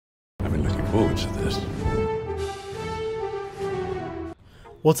forward to this.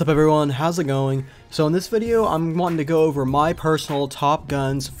 What's up everyone, how's it going? So in this video I'm wanting to go over my personal top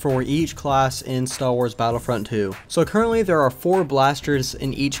guns for each class in Star Wars Battlefront 2. So currently there are 4 blasters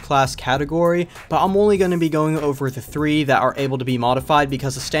in each class category, but I'm only going to be going over the 3 that are able to be modified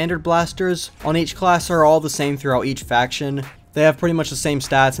because the standard blasters on each class are all the same throughout each faction. They have pretty much the same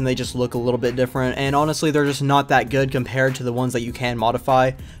stats and they just look a little bit different, and honestly they're just not that good compared to the ones that you can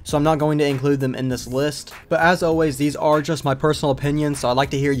modify, so I'm not going to include them in this list. But as always, these are just my personal opinions, so I'd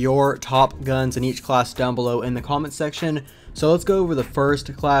like to hear your top guns in each class down below in the comment section. So let's go over the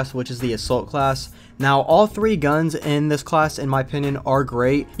first class, which is the Assault class. Now, all 3 guns in this class, in my opinion, are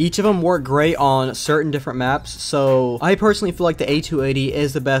great. Each of them work great on certain different maps, so I personally feel like the A280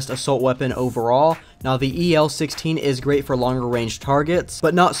 is the best assault weapon overall. Now, the EL-16 is great for longer range targets,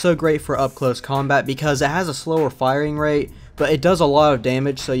 but not so great for up close combat because it has a slower firing rate, but it does a lot of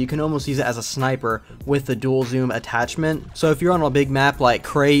damage, so you can almost use it as a sniper with the dual zoom attachment. So if you're on a big map like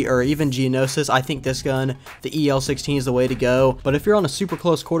Crate or even Geonosis, I think this gun, the EL-16, is the way to go. But if you're on a super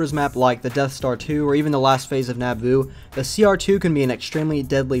close quarters map like the Death Star 2 or even the last phase of Naboo, the CR2 can be an extremely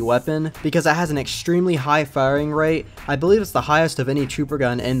deadly weapon because it has an extremely high firing rate. I believe it's the highest of any trooper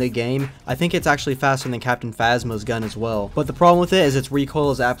gun in the game. I think it's actually faster than Captain Phasma's gun as well. But the problem with it is its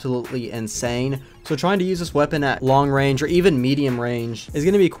recoil is absolutely insane. So trying to use this weapon at long range or even medium range is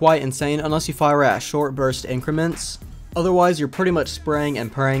going to be quite insane unless you fire at short burst increments. Otherwise, you're pretty much spraying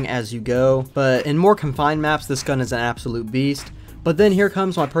and praying as you go. But in more confined maps, this gun is an absolute beast. But then here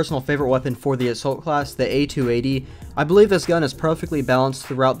comes my personal favorite weapon for the Assault class, the A280. I believe this gun is perfectly balanced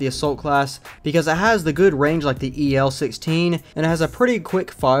throughout the Assault class because it has the good range like the EL-16 and it has a pretty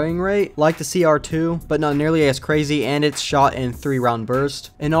quick firing rate like the CR2, but not nearly as crazy, and it's shot in 3-round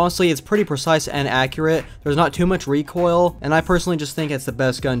burst. And honestly, it's pretty precise and accurate. There's not too much recoil, and I personally just think it's the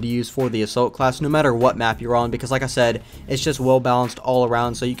best gun to use for the Assault class no matter what map you're on because, like I said, it's just well balanced all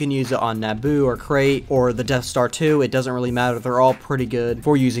around, so you can use it on Naboo or Crate or the Death Star 2. It doesn't really matter. They're all pretty good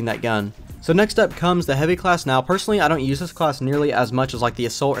for using that gun. So next up comes the Heavy class. Now personally I don't use this class nearly as much as like the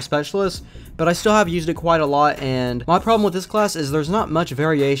Assault or Specialist, but I still have used it quite a lot, and my problem with this class is there's not much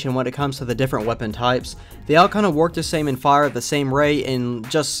variation when it comes to the different weapon types. They all kind of work the same and fire at the same rate and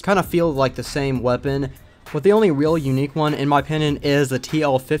just kind of feel like the same weapon. But the only real unique one, in my opinion, is the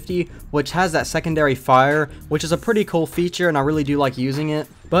TL-50, which has that secondary fire, which is a pretty cool feature, and I really do like using it.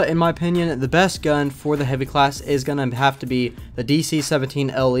 But in my opinion, the best gun for the Heavy class is going to have to be the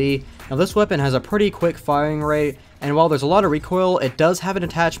DC-17LE. Now this weapon has a pretty quick firing rate, and while there's a lot of recoil, it does have an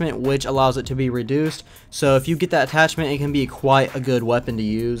attachment which allows it to be reduced. So if you get that attachment, it can be quite a good weapon to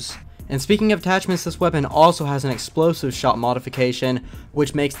use. And speaking of attachments, this weapon also has an explosive shot modification,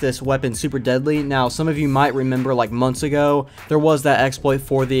 which makes this weapon super deadly. Now, some of you might remember like months ago, there was that exploit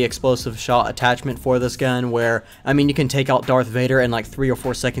for the explosive shot attachment for this gun where, I mean, you can take out Darth Vader in like 3 or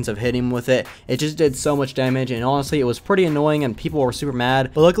 4 seconds of hitting him with it. It just did so much damage, and honestly, it was pretty annoying and people were super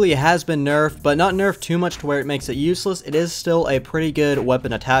mad. But luckily, it has been nerfed, but not nerfed too much to where it makes it useless. It is still a pretty good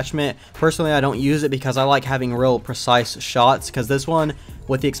weapon attachment. Personally, I don't use it because I like having real precise shots, because this one,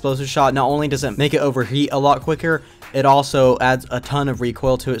 with the explosive shot, not only does it make it overheat a lot quicker, it also adds a ton of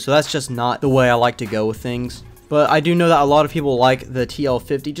recoil to it, so that's just not the way I like to go with things. But I do know that a lot of people like the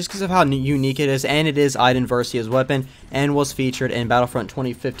TL-50 just because of how unique it is, and it is Iden Versia's weapon and was featured in Battlefront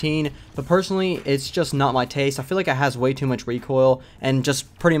 2015. But personally, it's just not my taste. I feel like it has way too much recoil and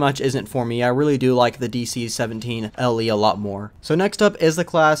just pretty much isn't for me. I really do like the DC-17LE a lot more. So next up is the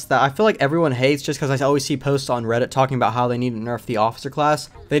class that I feel like everyone hates just because I always see posts on Reddit talking about how they need to nerf the Officer class.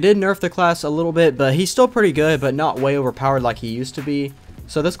 They did nerf the class a little bit, but he's still pretty good, but not way overpowered like he used to be.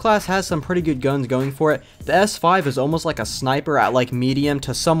 So this class has some pretty good guns going for it. The S5 is almost like a sniper at like medium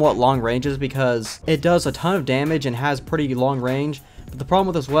to somewhat long ranges because it does a ton of damage and has pretty long range. But the problem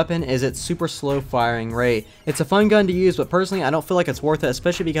with this weapon is its super slow firing rate. It's a fun gun to use, but personally I don't feel like it's worth it,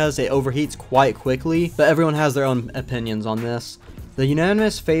 especially because it overheats quite quickly. But everyone has their own opinions on this. The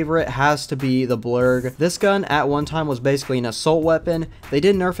unanimous favorite has to be the Blurg. This gun at one time was basically an assault weapon. They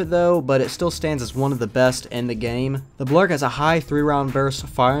did nerf it though, but it still stands as one of the best in the game. The Blurg has a high 3-round burst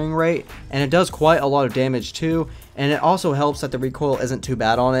firing rate, and it does quite a lot of damage too, and it also helps that the recoil isn't too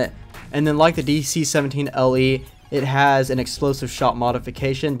bad on it. And then like the DC-17LE, it has an explosive shot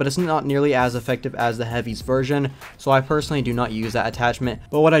modification, but it's not nearly as effective as the heavies version, so I personally do not use that attachment.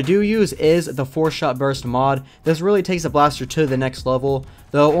 But what I do use is the 4-shot burst mod. This really takes the blaster to the next level.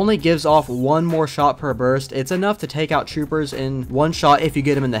 Though it only gives off 1 more shot per burst, it's enough to take out troopers in 1 shot if you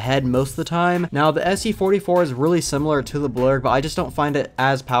get them in the head most of the time. Now the SE44 is really similar to the Blurg, but I just don't find it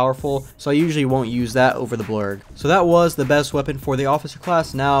as powerful, so I usually won't use that over the Blurg. So that was the best weapon for the officer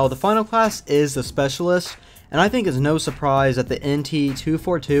class. Now the final class is the specialist. And I think it's no surprise that the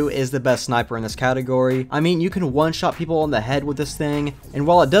NT242 is the best sniper in this category. I mean, you can one-shot people on the head with this thing, and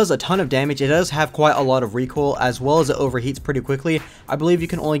while it does a ton of damage, it does have quite a lot of recoil, as well as it overheats pretty quickly. I believe you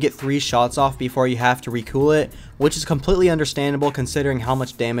can only get 3 shots off before you have to recool it, which is completely understandable considering how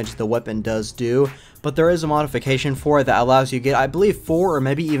much damage the weapon does do. But there is a modification for it that allows you to get, I believe, 4 or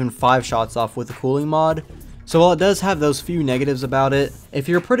maybe even 5 shots off with the cooling mod. So while it does have those few negatives about it, if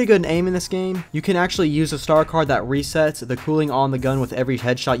you're pretty good in aim in this game, you can actually use a star card that resets the cooling on the gun with every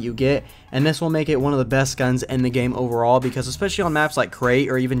headshot you get, and this will make it one of the best guns in the game overall, because especially on maps like Crate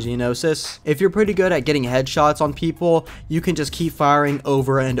or even Geonosis, if you're pretty good at getting headshots on people, you can just keep firing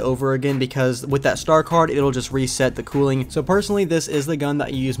over and over again, because with that star card, it'll just reset the cooling. So personally, this is the gun that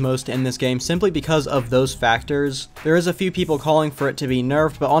I use most in this game, simply because of those factors. There is a few people calling for it to be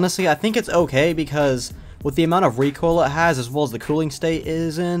nerfed, but honestly, I think it's okay, because with the amount of recoil it has, as well as the cooling state it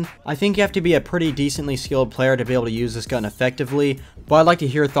is in, I think you have to be a pretty decently skilled player to be able to use this gun effectively, but I'd like to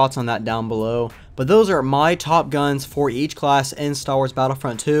hear thoughts on that down below. But those are my top guns for each class in Star Wars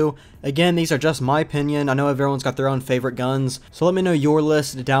Battlefront 2. Again, these are just my opinion. I know everyone's got their own favorite guns, so let me know your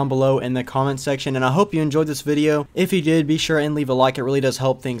list down below in the comment section, and I hope you enjoyed this video. If you did, be sure and leave a like, it really does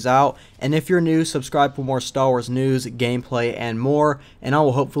help things out. And if you're new, subscribe for more Star Wars news, gameplay, and more, and I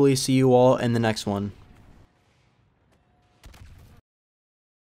will hopefully see you all in the next one.